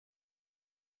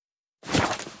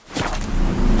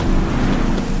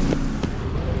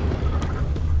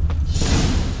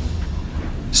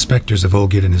specters of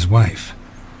Olgid and his wife.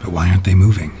 But why aren't they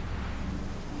moving?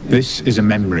 This is a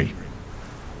memory.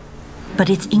 But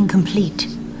it's incomplete,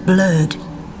 blurred.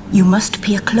 You must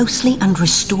peer closely and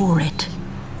restore it.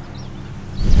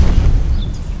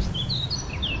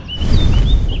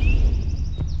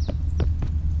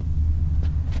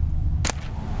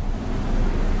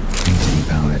 Painting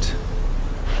palette.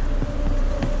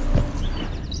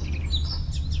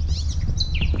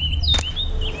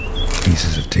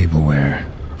 Pieces of tableware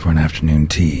for an afternoon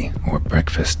tea or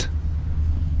breakfast.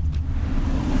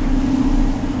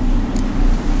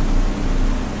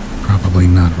 Probably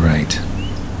not right.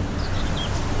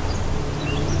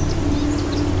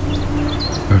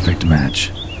 Perfect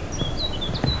match.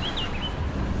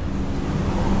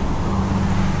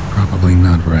 Probably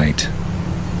not right.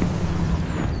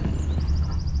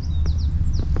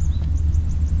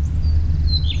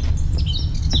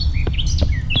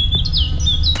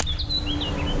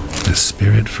 The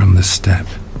spirit from the steppe.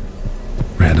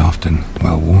 Read often,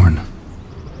 well worn.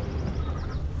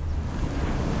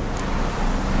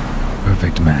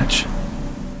 Perfect match.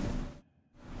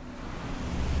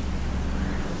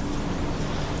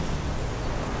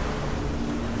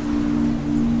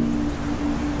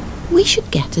 We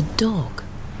should get a dog.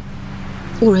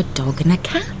 Or a dog and a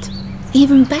cat.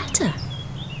 Even better.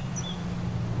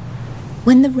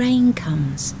 When the rain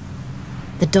comes,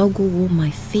 the dog will warm my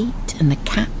feet and the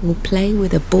cat will play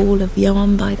with a ball of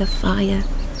yarn by the fire.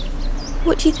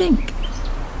 What do you think?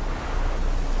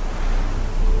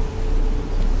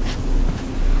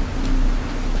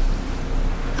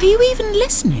 Are you even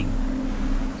listening?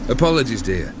 Apologies,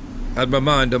 dear. Had my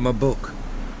mind on my book.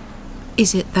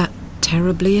 Is it that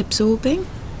terribly absorbing?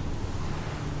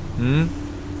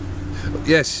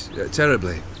 Yes,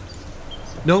 terribly.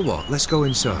 Know what? Let's go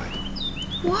inside.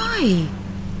 Why?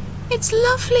 It's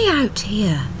lovely out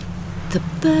here. The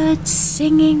birds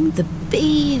singing, the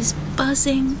bees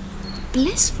buzzing.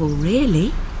 Blissful,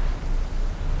 really.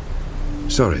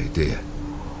 Sorry, dear.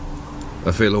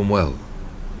 I feel unwell.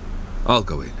 I'll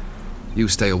go in. You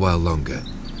stay a while longer.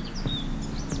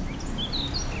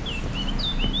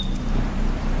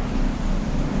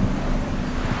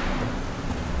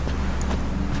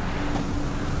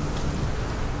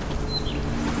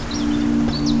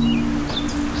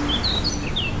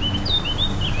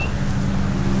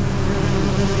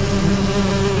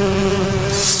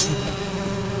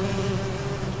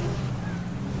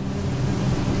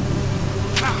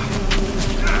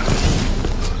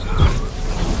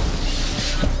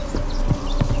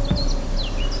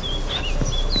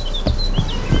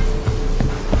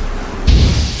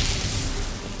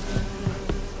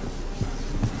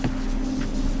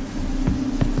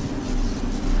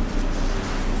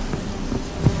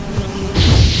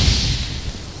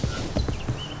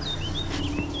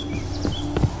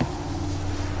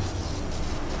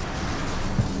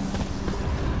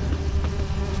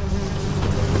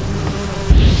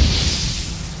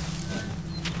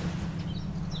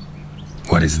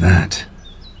 What is that?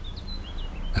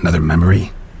 Another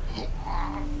memory?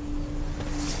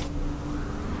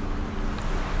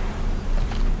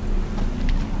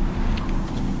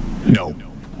 No,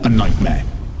 a nightmare.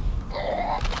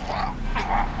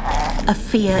 A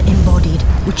fear embodied,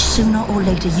 which sooner or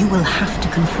later you will have to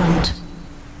confront.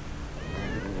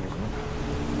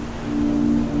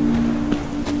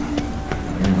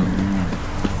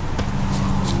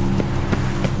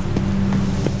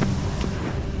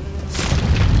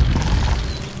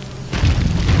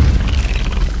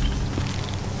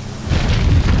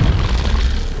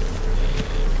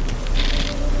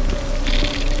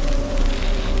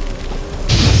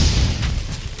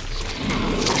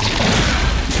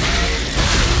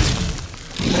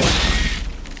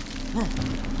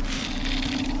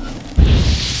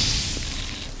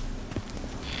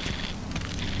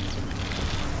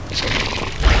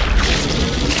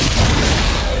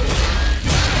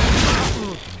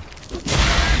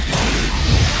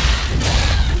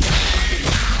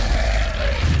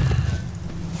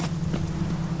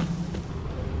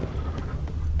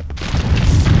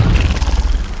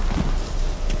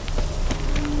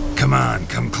 Come on,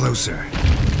 come closer.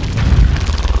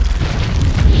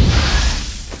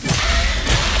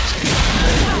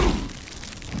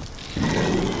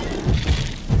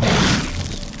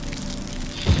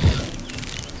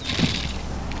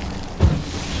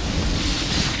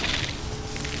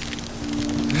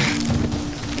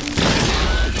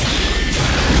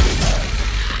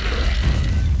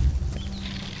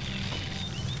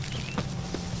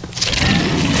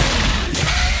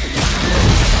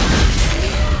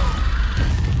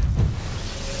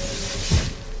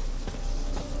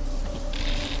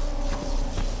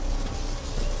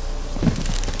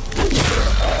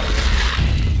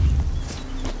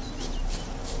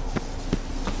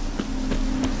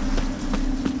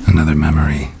 Another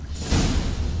memory.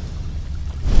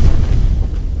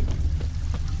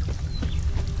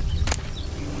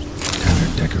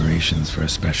 Tattered decorations for a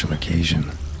special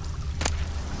occasion.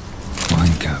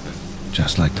 Wine cup,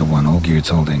 just like the one Olgierd's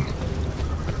holding.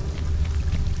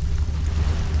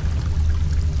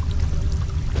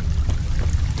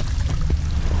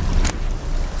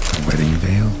 A wedding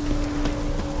veil?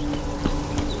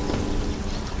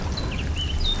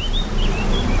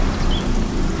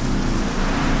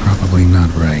 Probably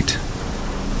not right.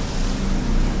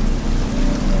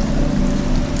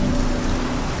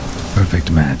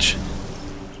 Perfect match.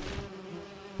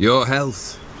 Your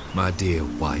health, my dear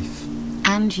wife.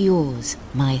 And yours,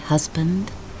 my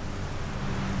husband.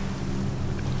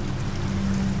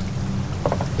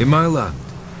 In my land,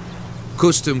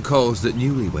 custom calls that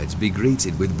newlyweds be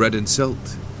greeted with bread and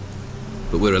salt.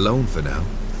 But we're alone for now.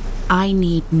 I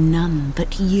need none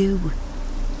but you.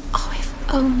 Oh,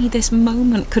 if only this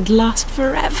moment could last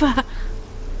forever.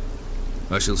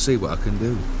 I shall see what I can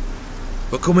do.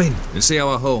 But come in and see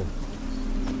our home.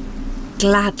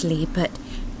 Gladly, but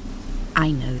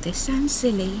I know this sounds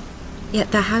silly,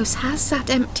 yet the house has sat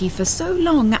empty for so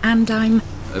long and I'm...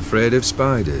 Afraid of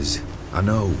spiders? I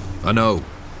know.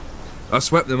 I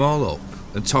swept them all up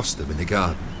and tossed them in the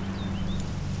garden.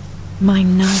 My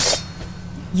knight,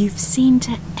 you've seen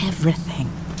to everything.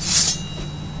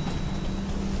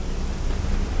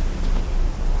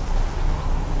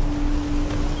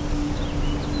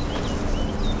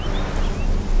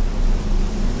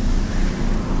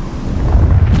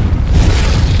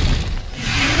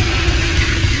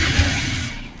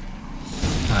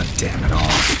 God damn it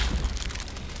all.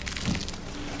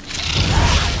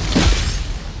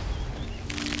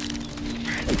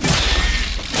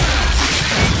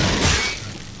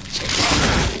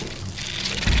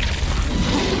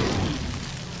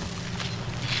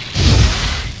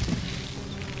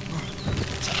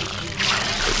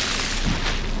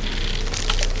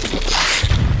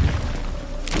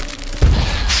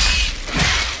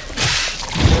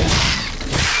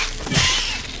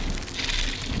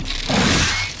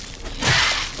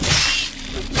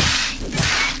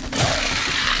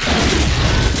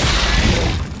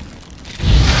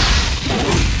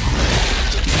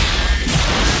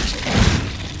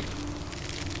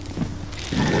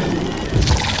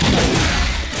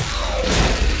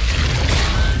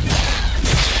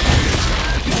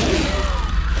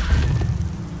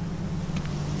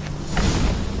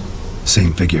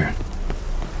 Same figure.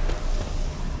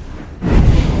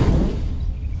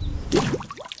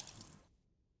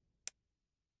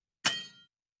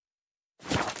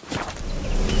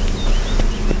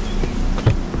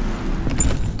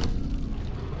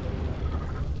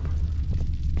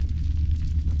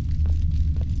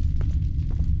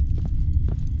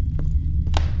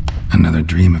 Another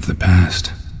dream of the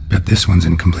past. Bet this one's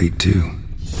incomplete too.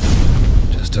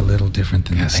 Just a little different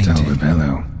than the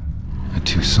painting. A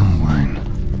Toussaint wine.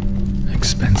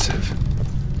 Expensive.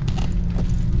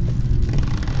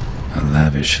 A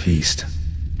lavish feast.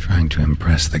 Trying to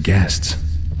impress the guests.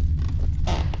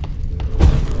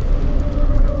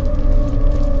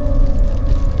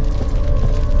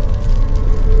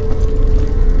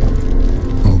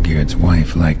 Olgierd's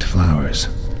wife liked flowers.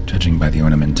 Judging by the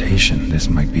ornamentation, this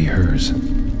might be hers.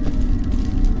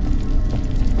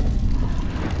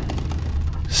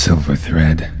 Silver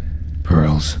thread,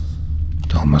 pearls.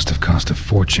 Doll must have cost a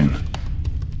fortune.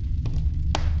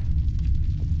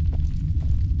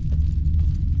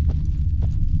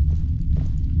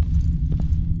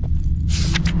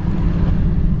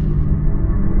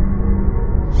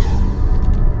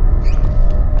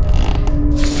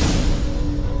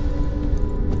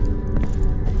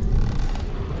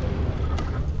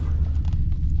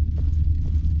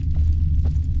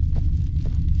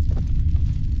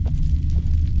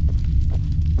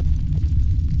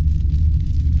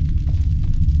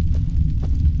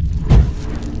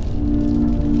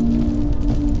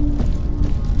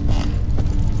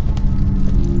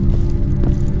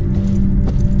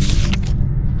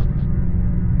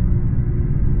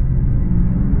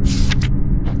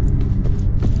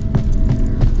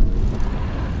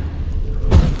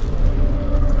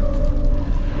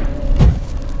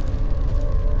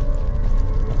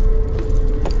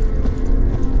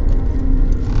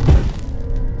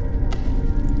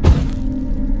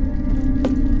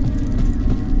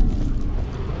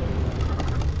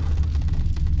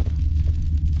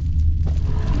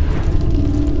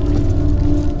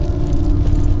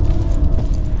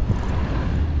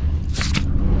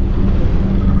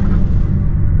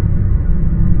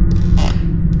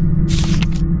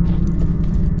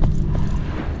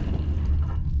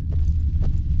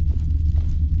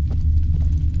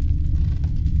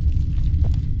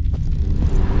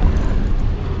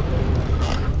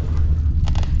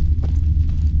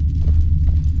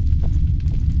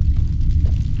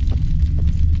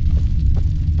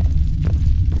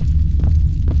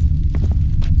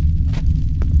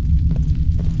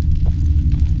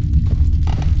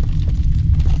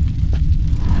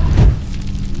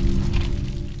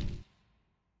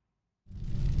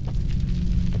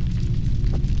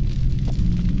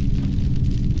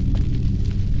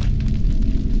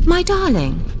 My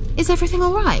darling, is everything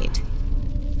all right?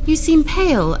 You seem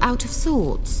pale, out of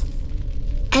sorts.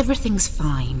 Everything's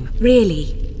fine,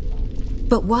 really.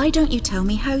 But why don't you tell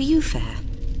me how you fare?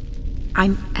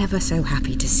 I'm ever so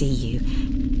happy to see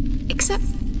you. Except,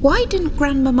 why didn't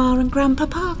Grandmama and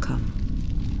Grandpapa come?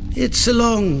 It's a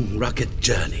long, rugged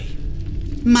journey.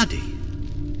 Muddy.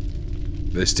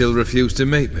 They still refuse to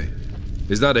meet me.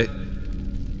 Is that it?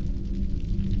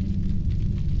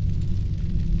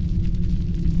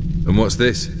 And what's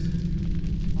this?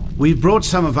 We've brought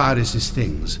some of Iris's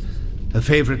things. Her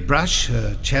favorite brush,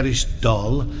 her cherished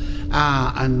doll,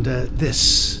 and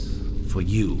this for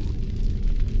you.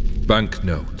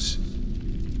 Banknotes.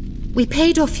 We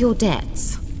paid off your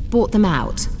debts, bought them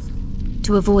out,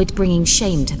 to avoid bringing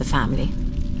shame to the family.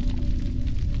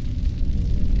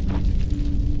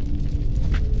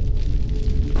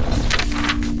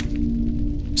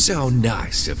 So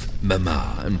nice of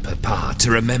Mama and Papa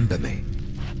to remember me.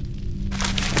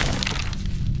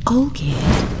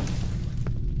 Olgierd.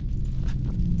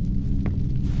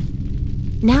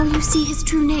 Now you see his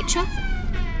true nature?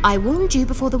 I warned you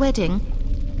before the wedding.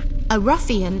 A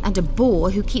ruffian and a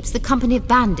boor who keeps the company of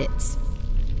bandits.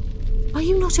 Are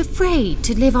you not afraid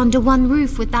to live under one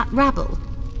roof with that rabble?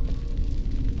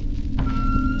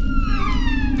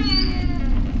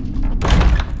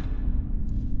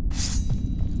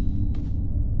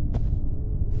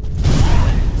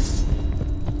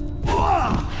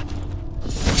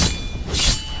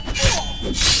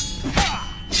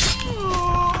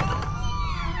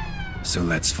 So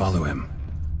let's follow him.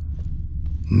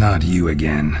 Not you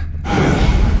again.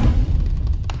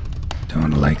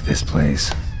 Don't like this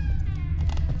place.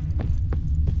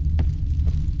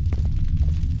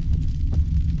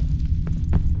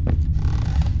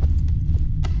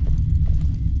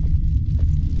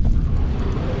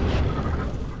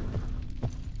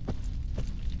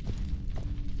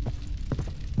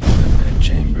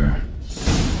 Bedchamber.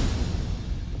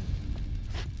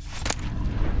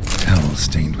 Towel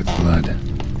stained with blood.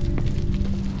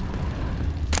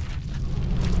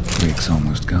 Week's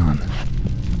almost gone.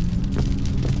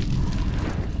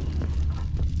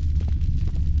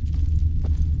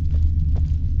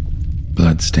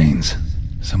 Blood stains.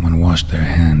 Someone washed their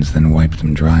hands, then wiped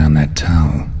them dry on that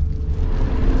towel.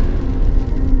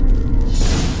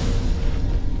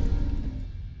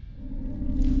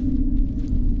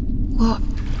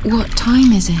 What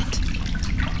time is it?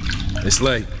 It's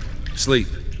late. Sleep.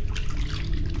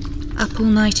 Up all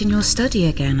night in your study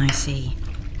again, I see.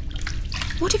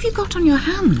 What have you got on your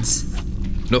hands?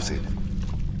 Nothing.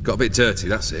 Got a bit dirty,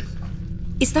 that's it.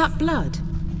 Is that blood?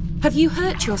 Have you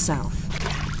hurt yourself?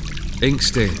 Ink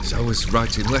stains. I was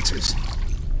writing letters.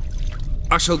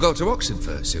 I shall go to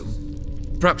Oxenfurt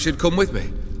soon. Perhaps you'd come with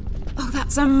me. Oh,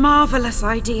 that's a marvellous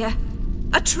idea.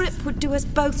 A trip would do us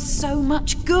both so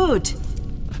much good.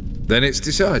 Then it's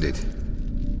decided.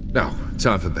 Now,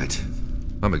 time for bed.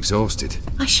 I'm exhausted.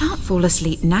 I shan't fall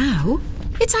asleep now.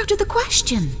 It's out of the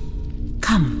question.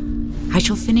 Come, I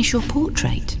shall finish your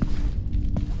portrait.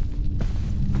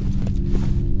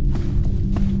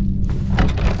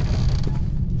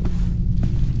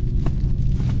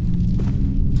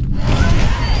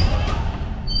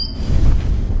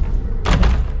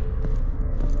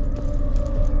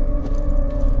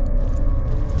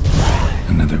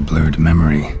 Another blurred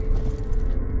memory.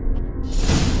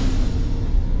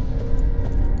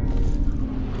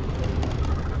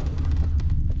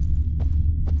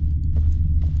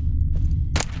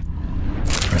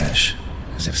 Fresh,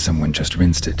 as if someone just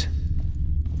rinsed it.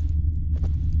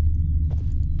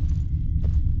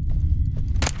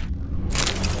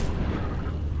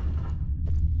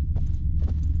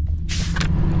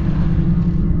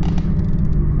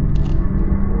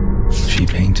 She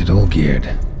painted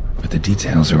Olgierd, but the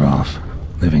details are off.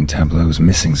 Living Tableau's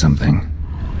missing something.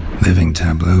 Living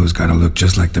Tableau's gotta look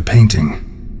just like the painting.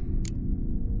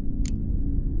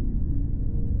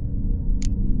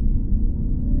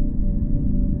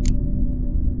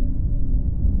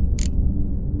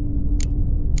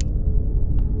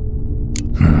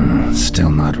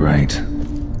 Still not right.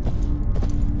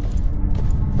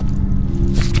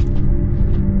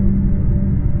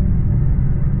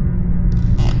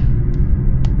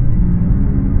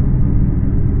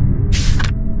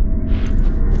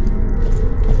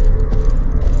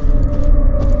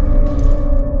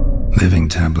 Living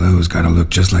Tableau's gotta look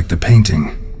just like the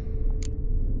painting.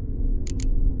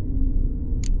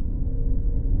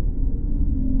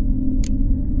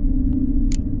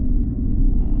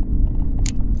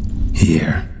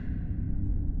 Here.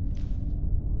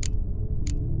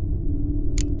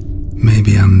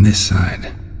 Maybe on this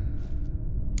side.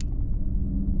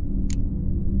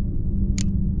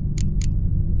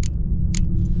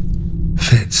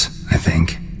 Fits, I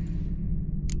think.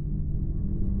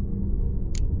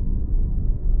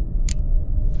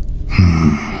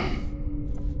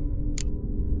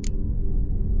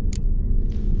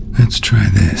 Let's try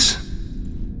this.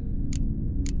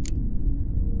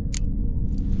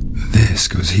 This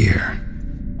goes here.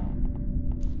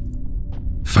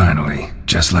 Finally,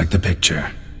 just like the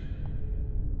picture.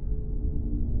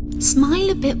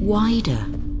 Smile a bit wider.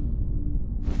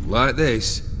 Like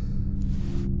this?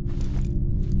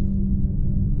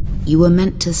 You were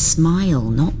meant to smile,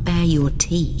 not bare your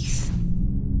teeth.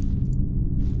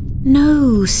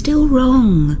 No, still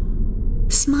wrong.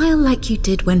 Smile like you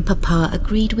did when Papa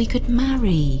agreed we could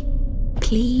marry.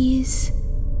 Please?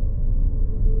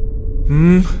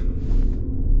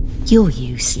 You're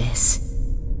useless.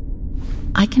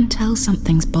 I can tell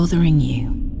something's bothering you.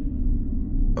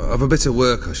 I've a bit of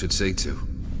work I should see to.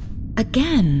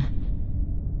 Again?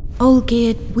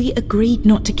 Olgierd, we agreed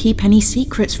not to keep any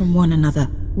secrets from one another.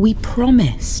 We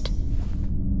promised.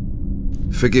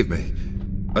 Forgive me.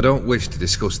 I don't wish to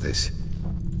discuss this.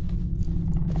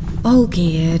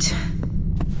 Olgierd.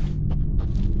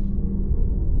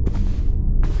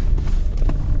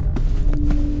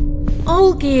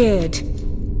 Olgierd!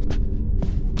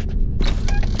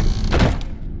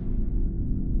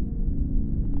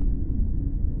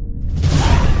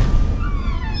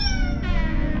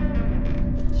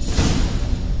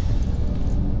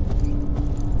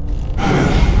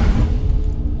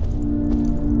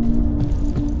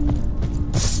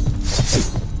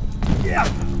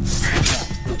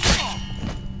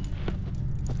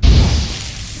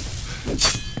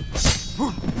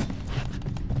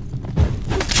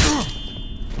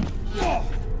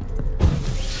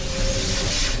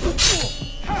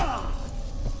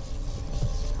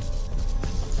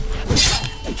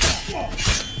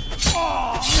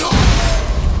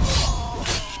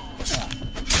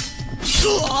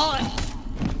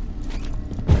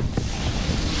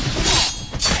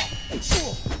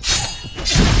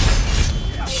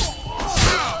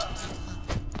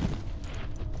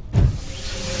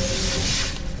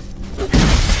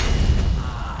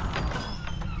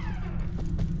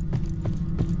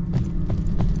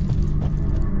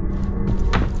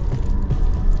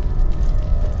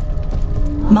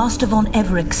 Master von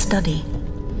Everett's study.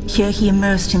 Here he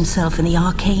immersed himself in the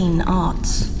arcane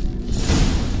arts.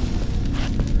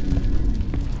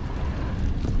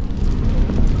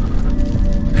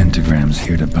 Pentagrams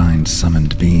here to bind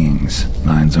summoned beings.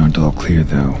 Lines aren't all clear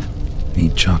though.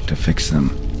 Need chalk to fix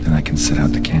them, then I can set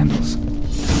out the candles.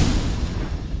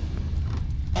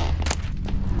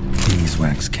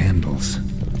 Beeswax candles.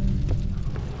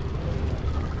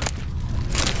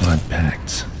 Blood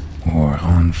pacts. Or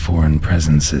on foreign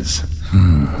presences.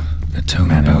 A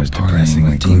tone about partying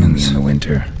with demons in the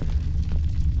winter.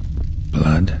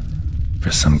 Blood? For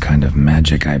some kind of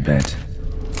magic, I bet.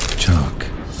 Chalk.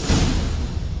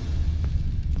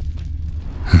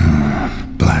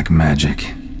 Black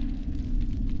magic.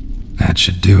 That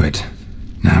should do it.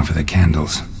 Now for the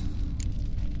candles.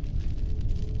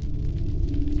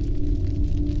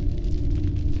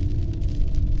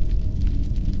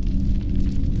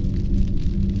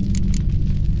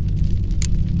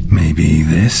 Maybe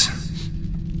this?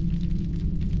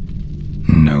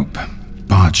 Nope.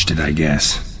 Botched it, I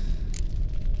guess.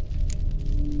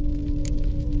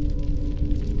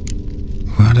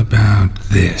 What about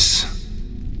this?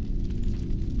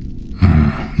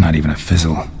 Not even a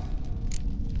fizzle.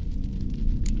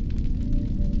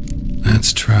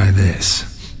 Let's try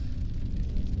this.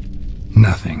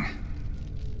 Nothing.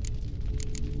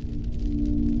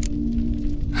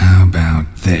 How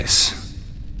about this?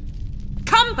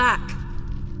 Come back!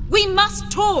 We must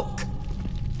talk!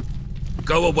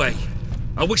 Go away.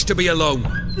 I wish to be alone.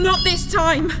 Not this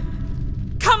time!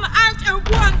 Come out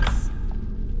at once!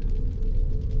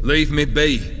 Leave me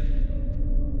be.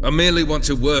 I merely want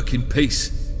to work in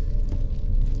peace.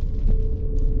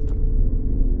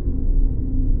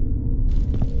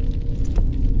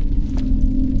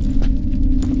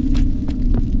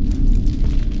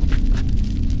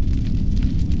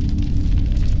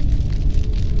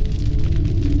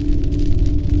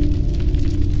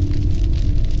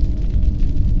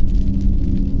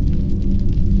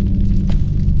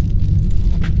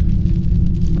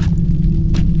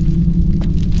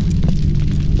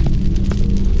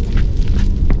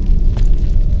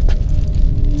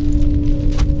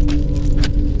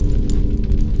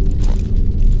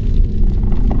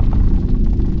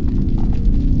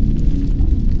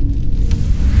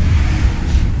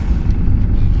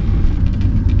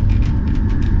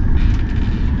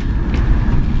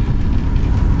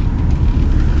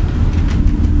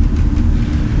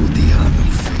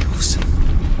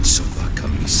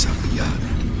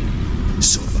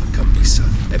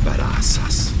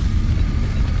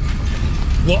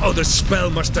 Oh, the spell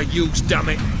must I use, damn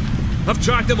it! I've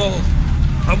tried them all.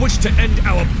 I wish to end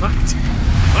our pact.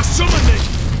 I summon thee!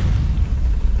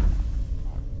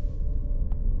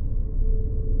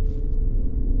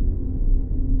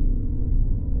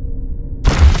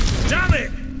 Damn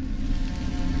it!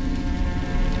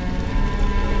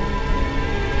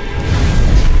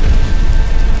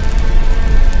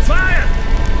 Fire!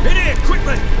 In here,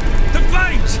 quickly! The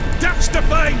flames! Douse the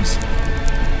flames!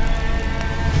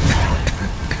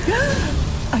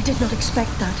 I did not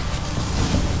expect that.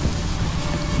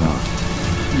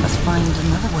 We must find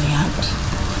another way out.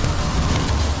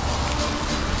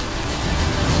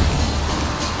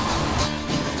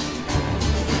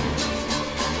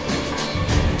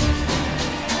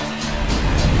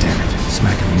 Damn it,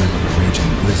 smack in the middle of a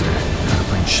raging blizzard. Gotta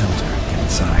find shelter, get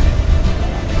inside.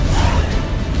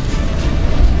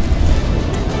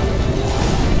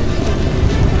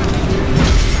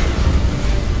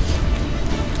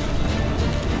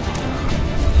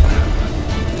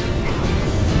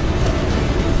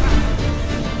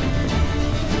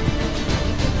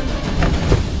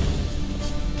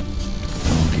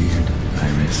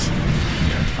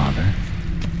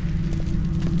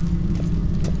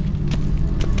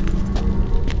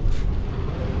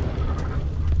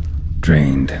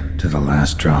 Drained to the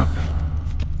last drop.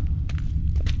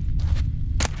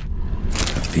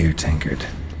 A beer tankard,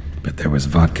 but there was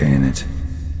vodka in it.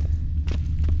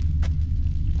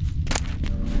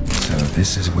 So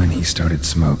this is when he started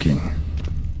smoking.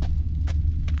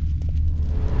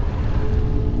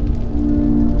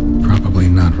 Probably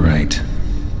not right.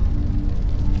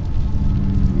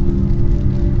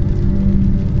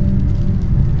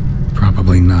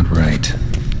 Probably not right.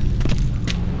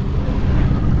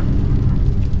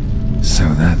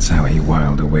 So that's how he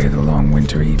whiled away the long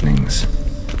winter evenings.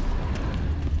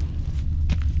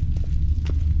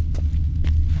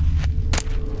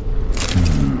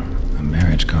 A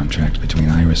marriage contract between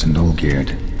Iris and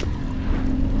Olgierd.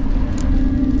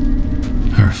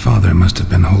 Her father must have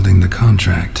been holding the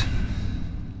contract.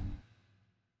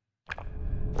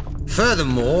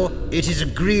 Furthermore, it is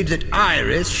agreed that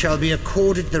Iris shall be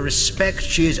accorded the respect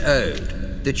she is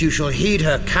owed, that you shall heed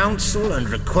her counsel and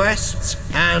requests,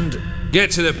 and...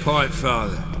 Get to the point,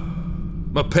 Father.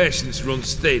 My patience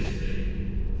runs thin.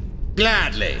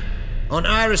 Gladly. On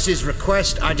Iris's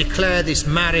request, I declare this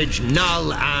marriage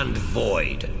null and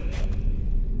void.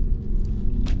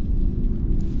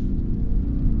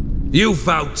 You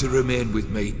vowed to remain with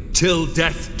me till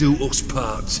death do us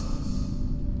part.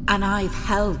 And I've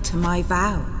held to my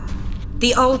vow.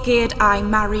 The Olgierd I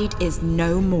married is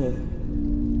no more.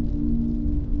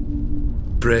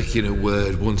 Breaking a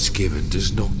word once given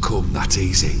does not come that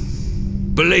easy.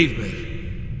 Believe me.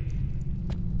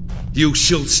 You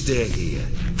shall stay here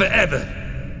forever.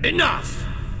 Enough!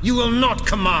 You will not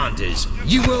command us.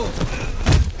 You will...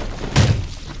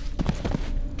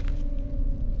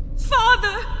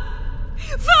 Father!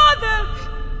 Father!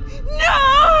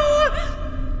 No!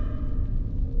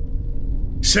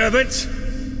 Servant,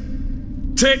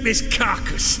 take this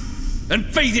carcass and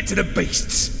feed it to the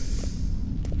beasts.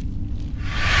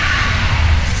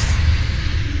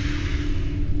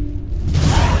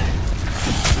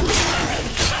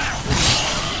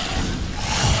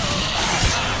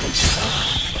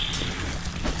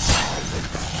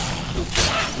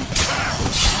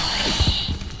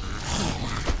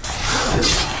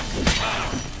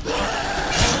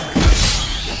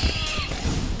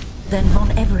 Then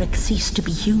Von Everett ceased to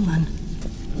be human.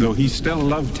 Though he still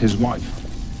loved his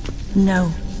wife.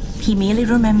 No, he merely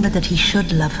remembered that he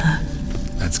should love her.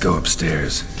 Let's go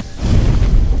upstairs.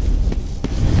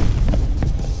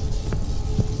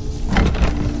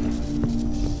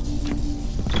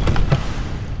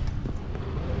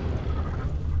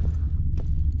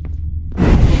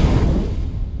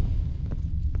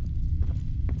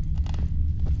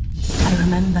 I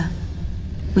remember.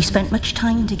 We spent much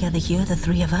time together here, the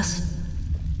three of us.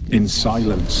 In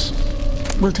silence.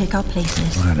 We'll take our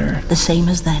places. Ladder. The same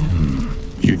as then.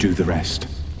 You do the rest.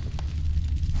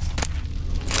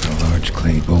 A large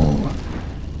clay bowl.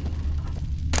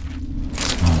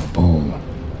 Small bowl.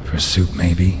 For soup,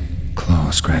 maybe?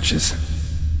 Claw scratches.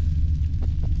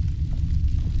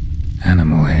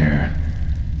 Animal hair.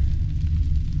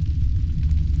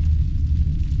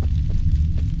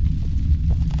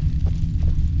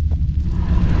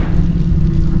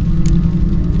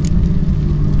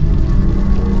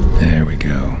 There we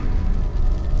go.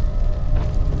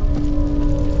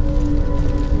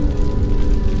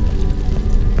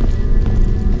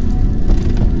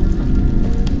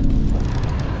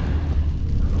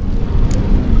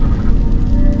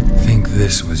 Think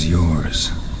this was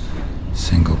yours.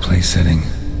 Single play setting.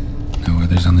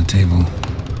 letters on the table.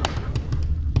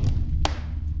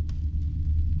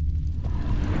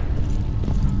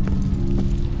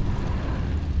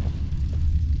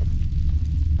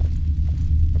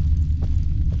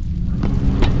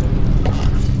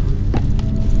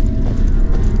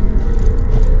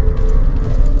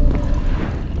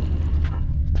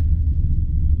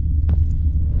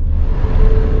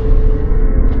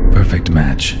 Perfect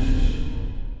match.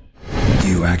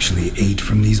 You actually ate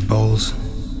from these bowls?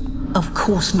 Of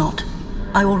course not.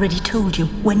 I already told you,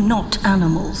 we're not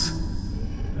animals.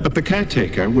 But the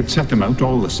caretaker would set them out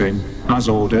all the same, as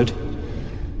ordered.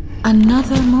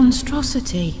 Another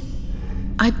monstrosity.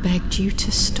 I begged you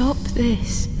to stop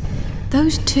this.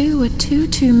 Those two are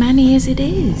too many as it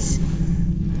is.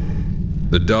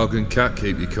 The dog and cat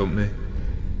keep you company.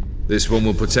 This one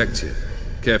will protect you,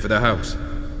 care for the house,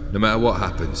 no matter what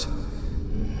happens.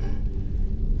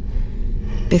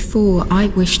 Before, I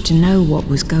wished to know what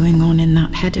was going on in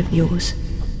that head of yours.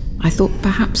 I thought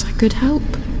perhaps I could help.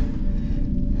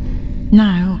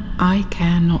 Now, I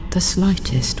care not the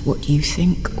slightest what you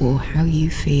think or how you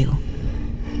feel.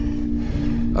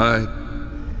 I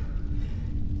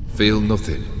feel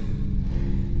nothing.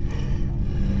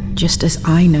 Just as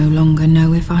I no longer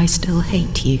know if I still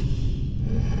hate you.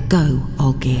 Go,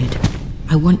 Olgierd.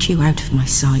 I want you out of my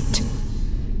sight.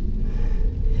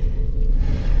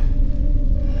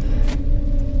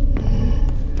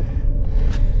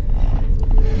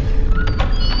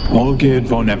 Olgierd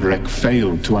von Everec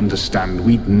failed to understand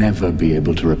we'd never be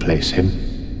able to replace him.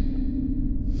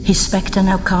 His spectre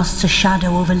now casts a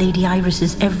shadow over Lady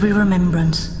Iris's every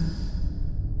remembrance.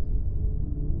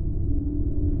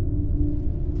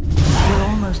 We're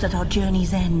almost at our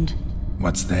journey's end.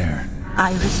 What's there?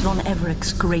 Iris von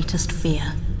Everec's greatest fear.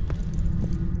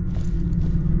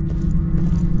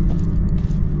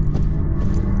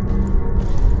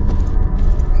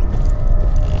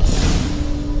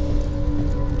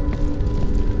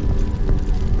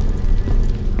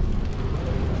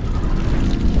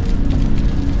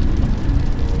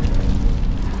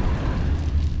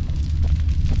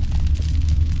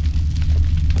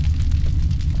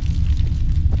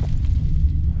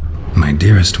 My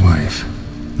dearest wife,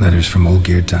 letters from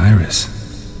Olgierd to Iris,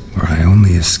 were I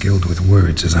only as skilled with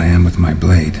words as I am with my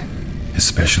blade,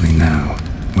 especially now,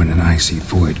 when an icy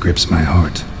void grips my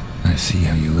heart. I see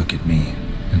how you look at me,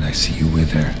 and I see you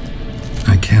with her.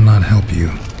 I cannot help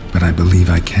you, but I believe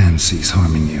I can cease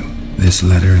harming you. This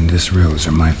letter and this rose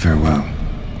are my farewell.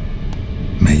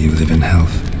 May you live in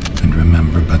health, and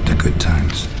remember but the good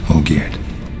times, Olgierd.